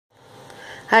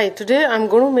Hi, today I'm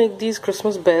going to make these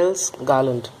Christmas bells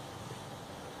garland.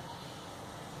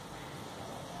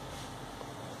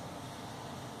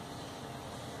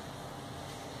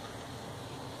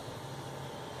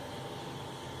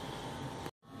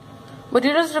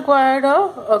 Materials required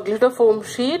are a glitter foam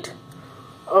sheet,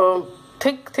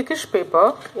 thickish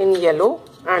paper in yellow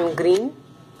and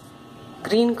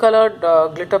green colored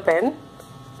glitter pen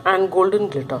and golden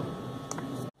glitter.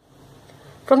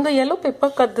 From the yellow paper,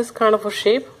 cut this kind of a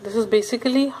shape. This is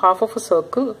basically half of a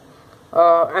circle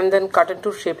and then cut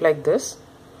into shape like this.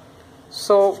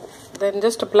 So then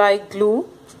just apply glue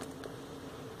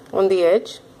on the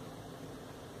edge,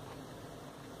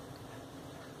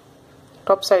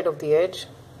 top side of the edge.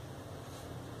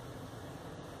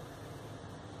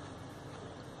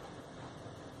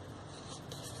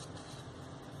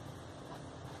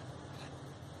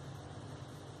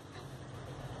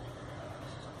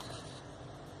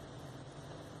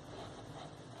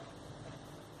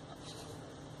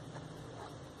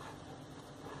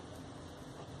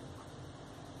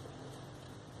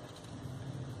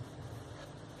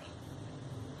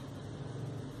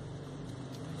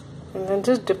 And then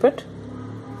just dip it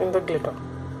in the glitter.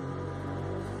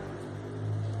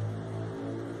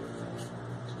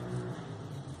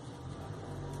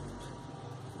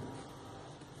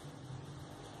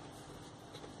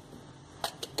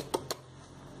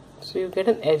 So you get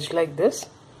an edge like this.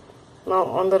 Now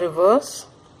on the reverse,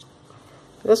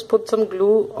 just put some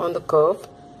glue on the curve.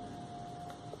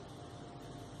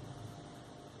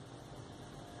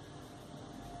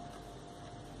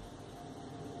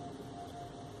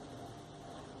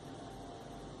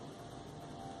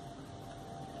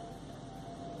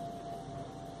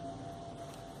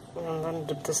 And then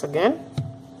dip this again.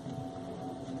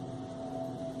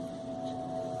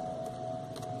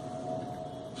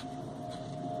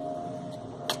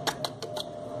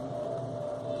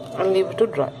 And leave it to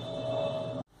dry.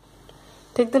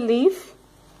 Take the leaf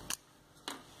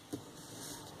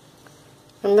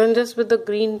and then just with the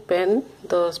green pen,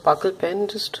 the sparkle pen,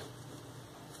 just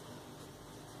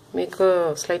make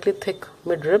a slightly thick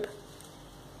midrib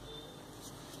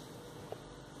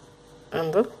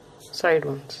and the side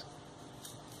ones.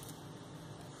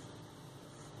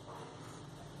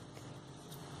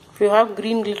 If you have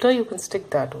green glitter, you can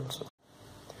stick that also.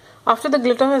 After the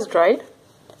glitter has dried,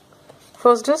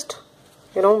 first just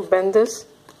bend this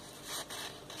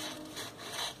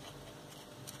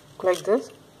like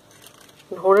this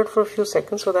and hold it for a few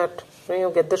seconds so that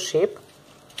you get the shape,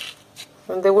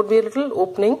 and there would be a little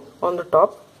opening on the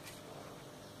top.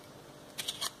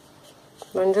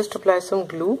 Then just apply some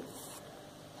glue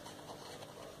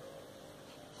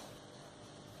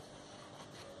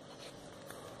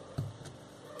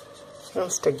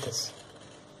and stick this.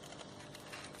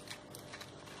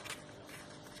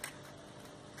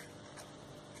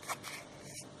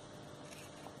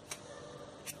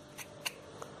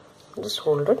 Just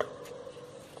hold it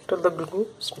till the glue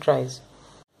dries.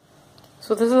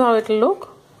 So this is how it will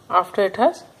look after it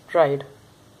has dried.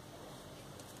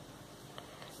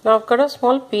 Now I've cut a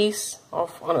small piece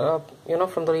of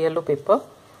from the yellow paper.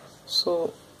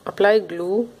 So apply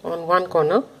glue on one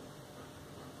corner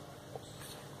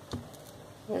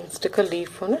and stick a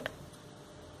leaf on it.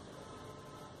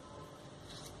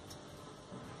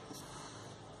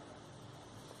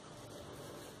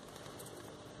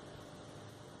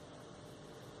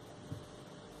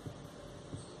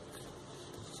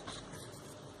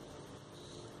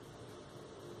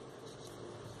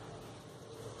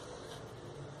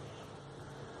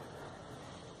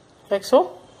 Like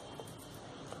so.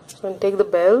 Then take the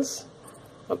bells,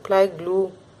 apply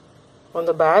glue on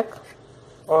the back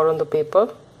or on the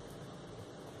paper,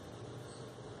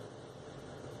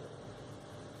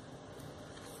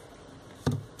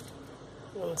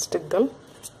 and stick them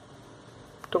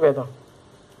together.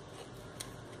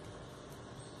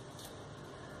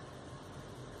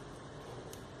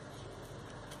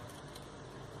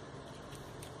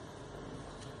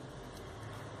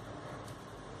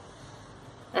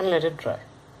 And let it dry.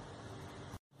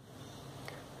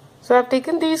 So I've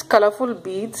taken these colorful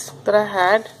beads that I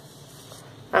had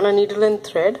and a needle and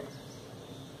thread.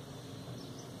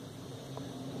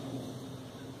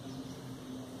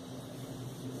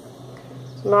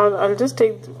 So now I'll just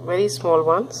take very small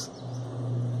ones.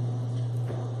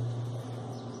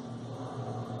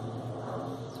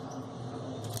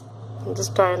 And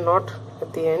just tie a knot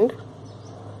at the end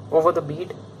over the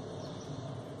bead.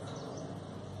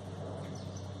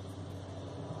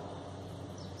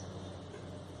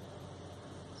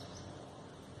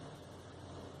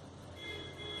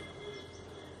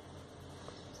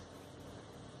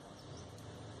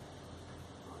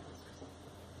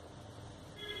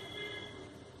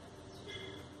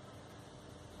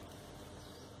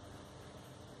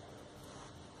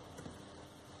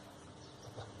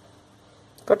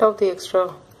 cut out the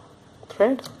extra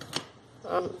thread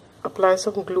and apply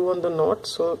some glue on the knot,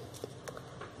 so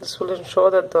this will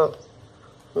ensure that the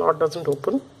knot doesn't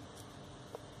open,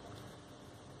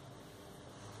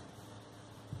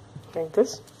 like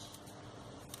this.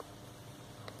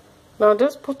 Now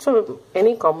just put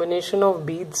any combination of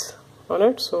beads on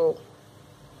it. So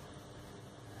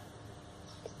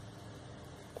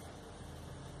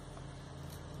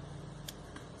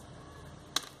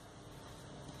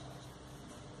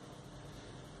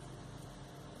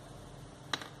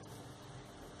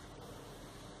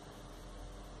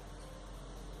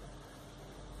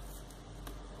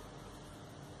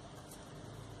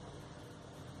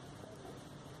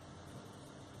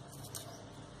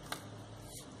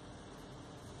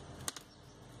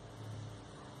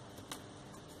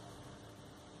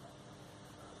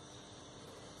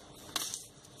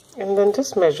and then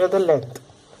just measure the length.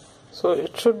 So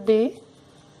it should be,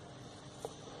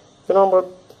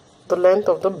 about the length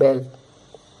of the bell.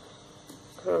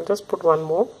 I'll just put one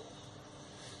more.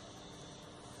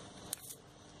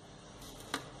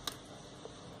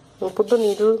 And put the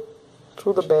needle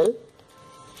through the bell,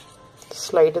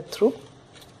 slide it through.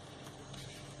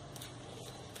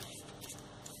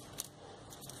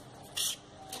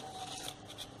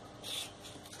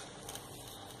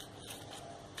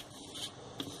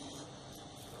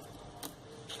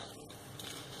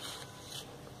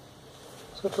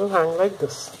 So it will hang like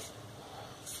this.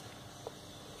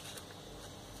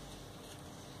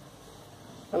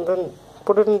 And then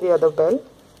put it in the other bell,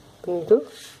 the needle.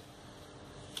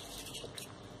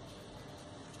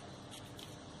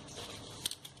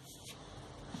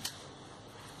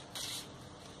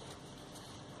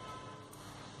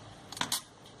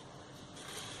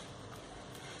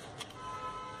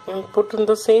 And put in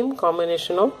the same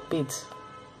combination of beads.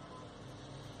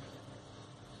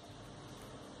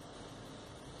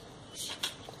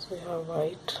 So we have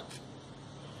white,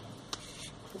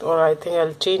 or I think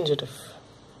I'll change it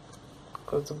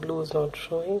because the blue is not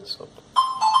showing. So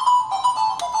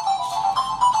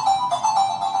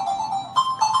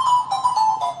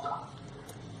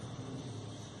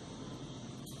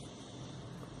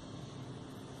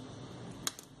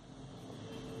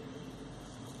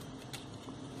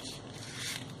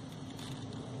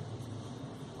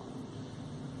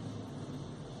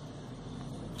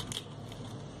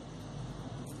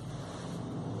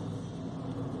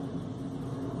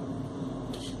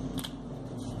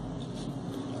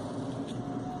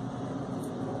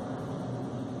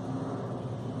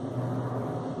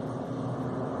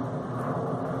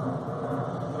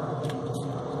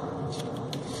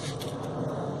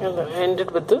and then end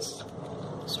it with this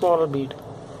smaller bead.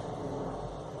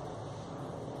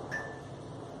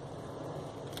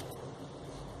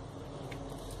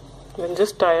 Then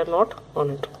just tie a knot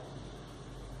on it.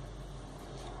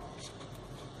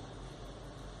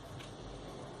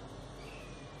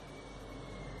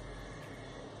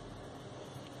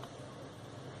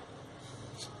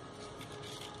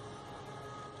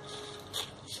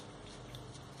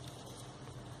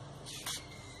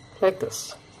 Like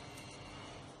this.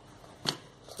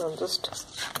 So I'll just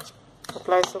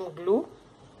apply some glue.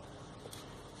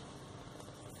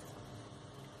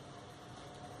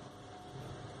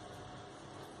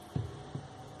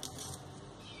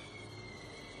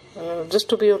 And just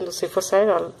to be on the safer side,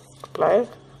 I'll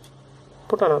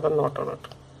put another knot on it.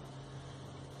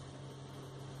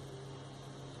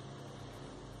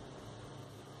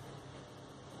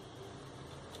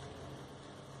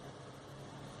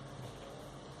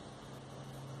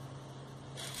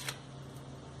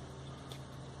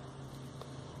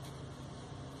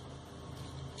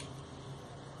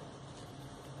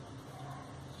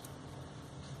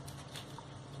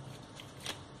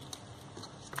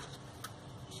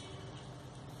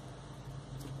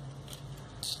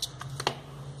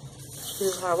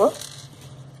 You have a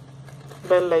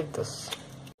bell like this.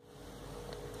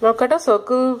 Now cut a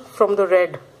circle from the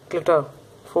red glitter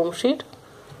foam sheet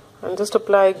and just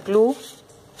apply glue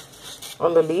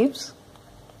on the leaves.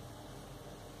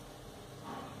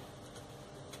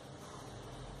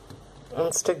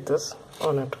 And stick this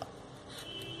on it.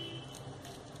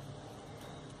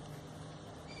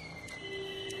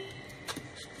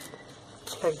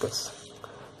 Like this.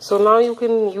 So now you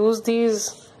can use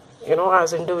these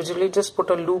as individually. Just put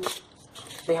a loop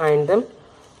behind them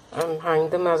and hang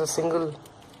them as a single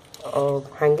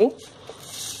hanging.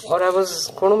 Or I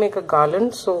was going to make a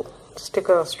garland, so stick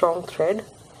a strong thread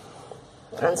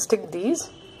and stick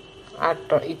these at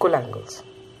equal angles.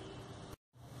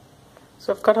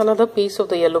 So I've cut another piece of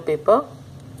the yellow paper,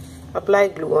 apply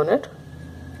glue on it,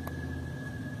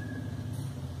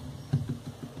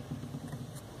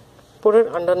 put it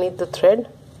underneath the thread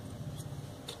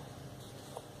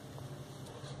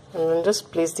and then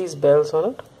just place these bells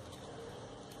on it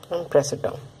and press it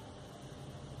down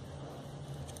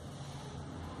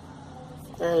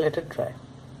and let it dry.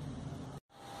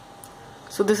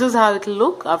 So this is how it will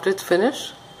look after it's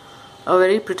finished. A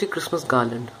very pretty Christmas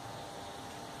garland.